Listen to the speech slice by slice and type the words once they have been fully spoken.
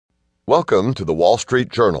Welcome to the Wall Street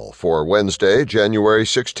Journal for Wednesday, January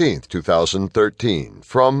 16, 2013,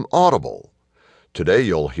 from Audible. Today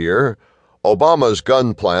you'll hear Obama's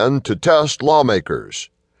gun plan to test lawmakers,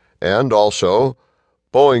 and also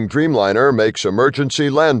Boeing Dreamliner makes emergency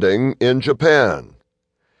landing in Japan.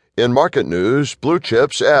 In market news, blue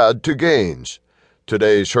chips add to gains.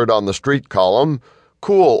 Today's Heard on the Street column,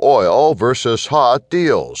 cool oil versus hot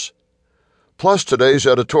deals. Plus today's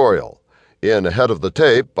editorial. In Ahead of the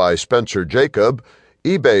Tape by Spencer Jacob,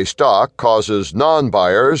 eBay stock causes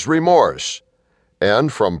non-buyers remorse.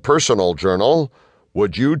 And from Personal Journal,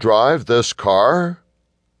 would you drive this car?